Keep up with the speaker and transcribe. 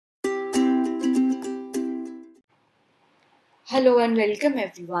Hello and welcome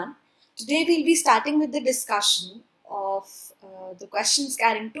everyone. Today we'll be starting with the discussion of the questions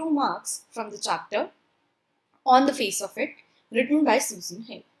carrying 2 marks from the chapter On the Face of It, written by Susan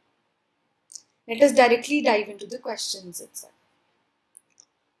Hay. Let us directly dive into the questions itself.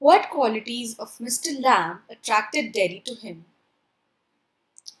 What qualities of Mr. Lamb attracted Derry to him?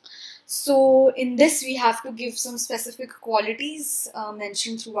 So in this we have to give some specific qualities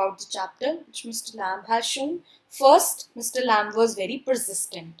mentioned throughout the chapter which Mr. Lamb has shown. First, Mr. Lamb was very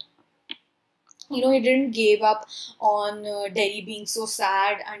persistent. He didn't give up on Derry being so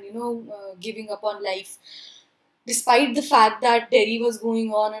sad and giving up on life. Despite the fact that Derry was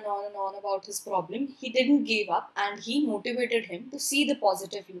going on and on and on about his problem, he didn't give up and he motivated him to see the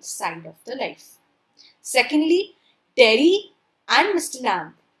positive side of the life. Secondly, Derry and Mr.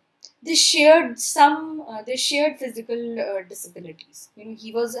 Lamb, they shared physical disabilities.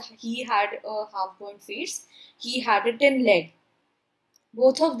 He had a half-burnt face, he had a thin leg.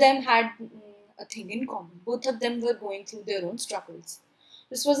 Both of them had a thing in common. Both of them were going through their own struggles.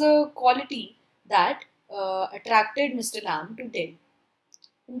 This was a quality that attracted Mr. Lamb to Derry.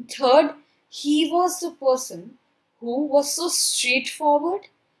 And third, he was the person who was so straightforward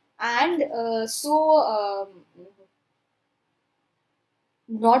and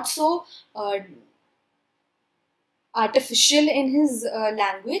not so artificial in his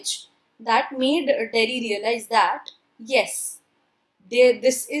language that made Derry realize that yes,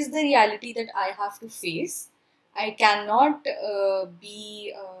 this is the reality that I have to face. I cannot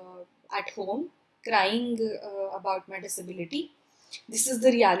be at home crying about my disability. This is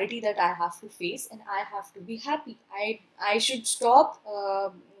the reality that I have to face and I have to be happy. I should stop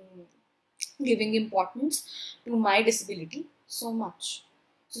giving importance to my disability so much.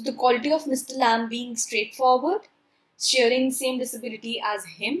 So the quality of Mr. Lamb being straightforward, sharing same disability as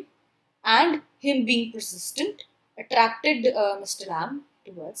him, and him being persistent attracted Mr. Lamb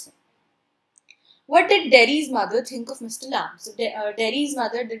towards him. What did Derry's mother think of Mr. Lamb? So Derry's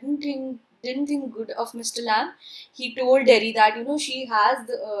mother didn't think good of Mr. Lamb. He told Derry that she has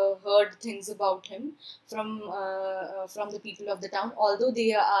heard things about him from the people of the town. Although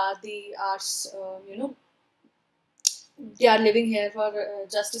they are they are living here for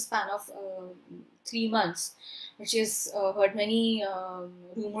just a span of 3 months, which is heard many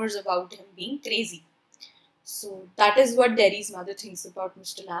rumors about him being crazy. So that is what Derry's mother thinks about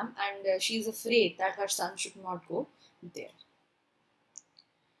Mr. Lamb, and she is afraid that her son should not go there.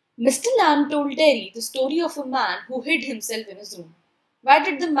 Mr. Lamb told Derry the story of a man who hid himself in his room. Why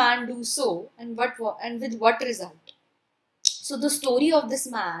did the man do so, and with what result? So the story of this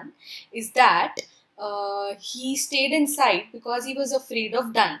man is that he stayed inside because he was afraid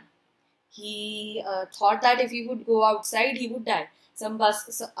of dying. He thought that if he would go outside, he would die.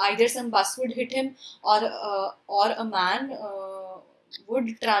 Either some bus would hit him, or a man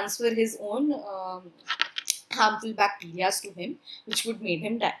would transfer his own harmful bacteria to him, which would make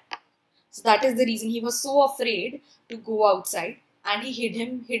him die. So that is the reason he was so afraid to go outside, and he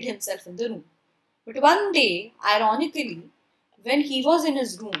hid himself in the room. But one day, ironically, when he was in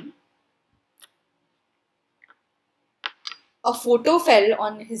his room, a photo fell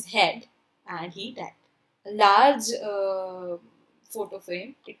on his head and he died. A large photo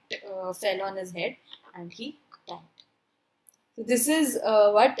frame, it fell on his head and he died. So this is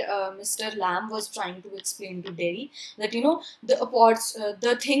what Mr. Lamb was trying to explain to Derry, that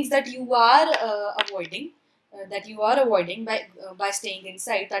the things that you are avoiding by staying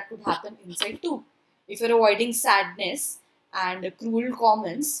inside, that could happen inside too. If you're avoiding sadness and cruel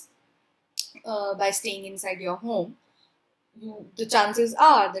comments by staying inside your home, the chances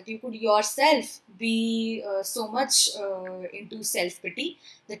are that you could yourself be so much into self-pity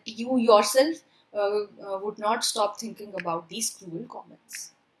that you yourself would not stop thinking about these cruel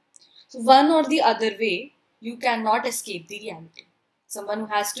comments. So one or the other way, you cannot escape the reality. Someone who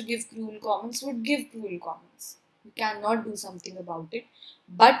has to give cruel comments would give cruel comments. You cannot do something about it,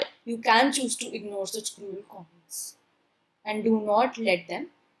 but you can choose to ignore such cruel comments and do not let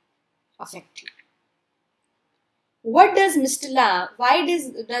them affect you. What does Mr. Lamb? Why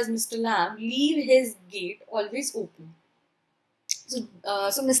does Mr. Lamb leave his gate always open? So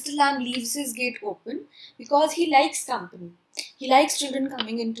Mr. Lamb leaves his gate open because he likes company. He likes children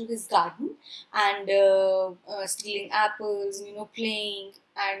coming into his garden and stealing apples, playing,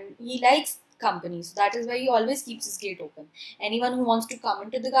 and he likes company. So that is why he always keeps his gate open. Anyone who wants to come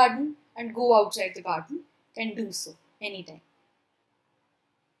into the garden and go outside the garden can do so anytime.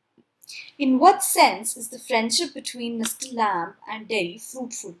 In what sense is the friendship between Mr. Lamb and Derry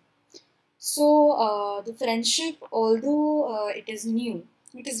fruitful? So the friendship, although it is new,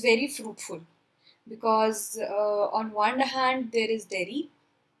 it is very fruitful. because on one hand there is Derry,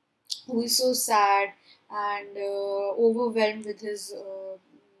 who is so sad and overwhelmed with his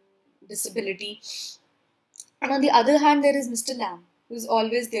disability, and on the other hand there is Mr. Lamb, who is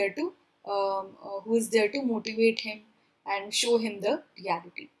always there to motivate him and show him the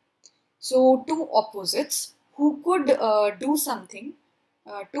reality. So two opposites who could do something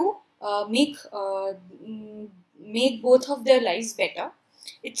to make both of their lives better.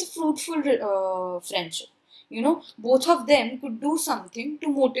 It's a fruitful friendship. Both of them could do something to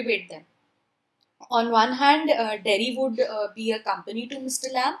motivate them. On one hand, Derry would be a company to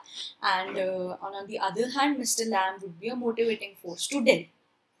Mr. Lamb, and on the other hand, Mr. Lamb would be a motivating force to Derry.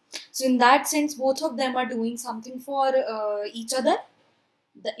 So in that sense, both of them are doing something for each other.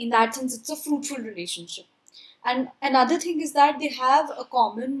 In that sense, it's a fruitful relationship. And another thing is that they have a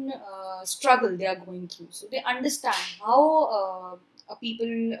common struggle they are going through. So they understand how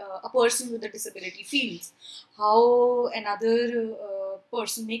a person with a disability feels, how another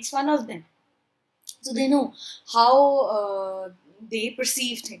person makes fun of them. So they know how they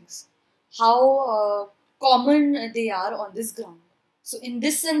perceive things, how common they are on this ground. So in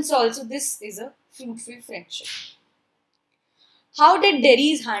this sense also, this is a fruitful friendship. How did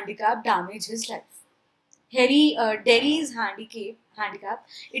Derry's handicap damage his life? Derry's handicap,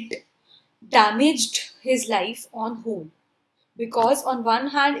 it damaged his life on whole. Because on one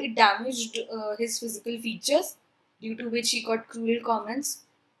hand, it damaged his physical features, due to which he got cruel comments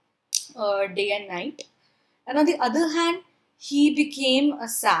day and night. And on the other hand, he became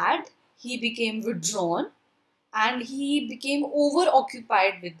sad, he became withdrawn, and he became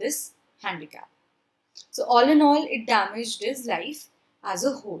over-occupied with this handicap. So all in all, it damaged his life as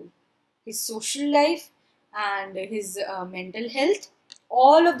a whole. His social life and his mental health,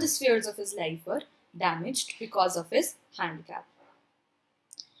 all of the spheres of his life were damaged because of his handicap.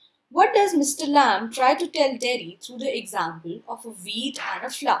 What does Mr. Lamb try to tell Derry through the example of a weed and a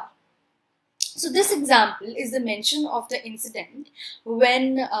flower? So this example is the mention of the incident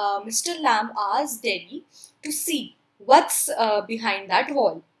when Mr. Lamb asked Derry to see what's behind that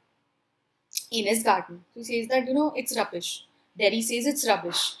wall in his garden. So he says that, it's rubbish. Derry says it's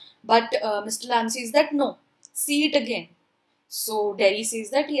rubbish. But Mr. Lamb says that, no, see it again. So Derry says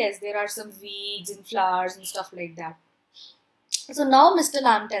that, yes, there are some weeds and flowers and stuff like that. So now Mr.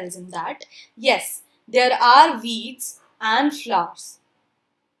 Lamb tells him that, yes, there are weeds and flowers.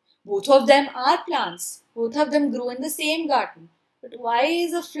 Both of them are plants. Both of them grow in the same garden. But why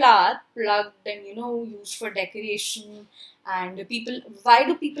is a flower plucked and, used for decoration? And why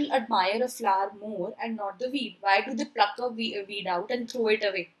do people admire a flower more and not the weed? Why do they pluck a weed out and throw it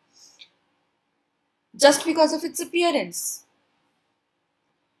away? Just because of its appearance.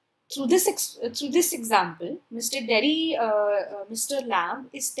 Through this example, Mr. Lamb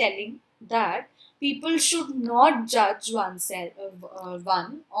is telling that people should not judge one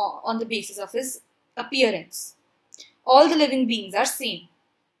on the basis of his appearance. All the living beings are same.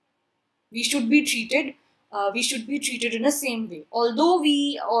 We should be treated in the same way. Although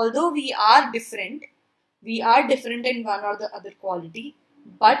we are different in one or the other quality,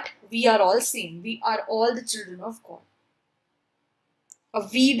 but we are all same. We are all the children of God. A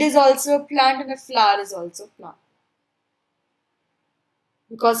weed is also a plant and a flower is also a plant.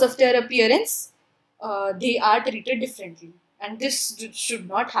 Because of their appearance, they are treated differently, and this should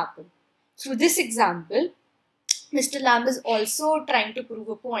not happen. Through this example, Mr. Lamb is also trying to prove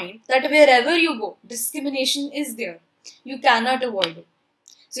a point that wherever you go, discrimination is there. You cannot avoid it.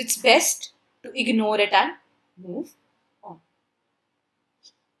 So it's best to ignore it and move on.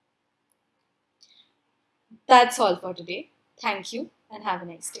 That's all for today. Thank you and have a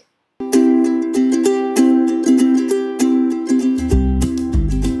nice day.